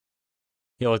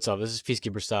Yo, what's up? This is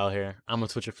Peacekeeper Style here. I'm a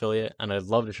Twitch affiliate, and I'd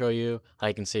love to show you how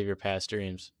you can save your past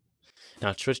streams.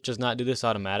 Now, Twitch does not do this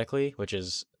automatically, which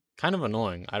is kind of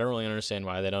annoying. I don't really understand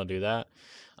why they don't do that.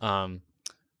 Um,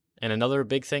 and another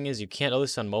big thing is you can't do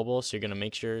this on mobile, so you're going to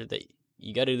make sure that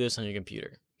you got to do this on your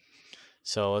computer.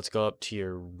 So let's go up to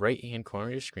your right-hand corner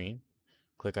of your screen,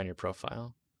 click on your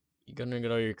profile. You're going to go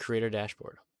to your creator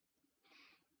dashboard.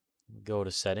 Go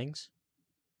to Settings,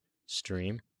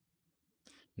 Stream,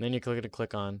 and then you're going to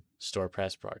click on Store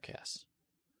Past Broadcast.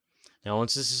 Now,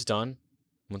 once this is done,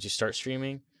 once you start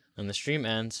streaming and the stream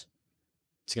ends,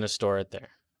 it's going to store it there.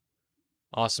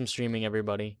 Awesome streaming,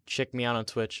 everybody. Check me out on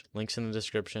Twitch. Links in the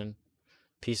description.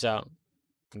 Peace out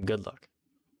and good luck.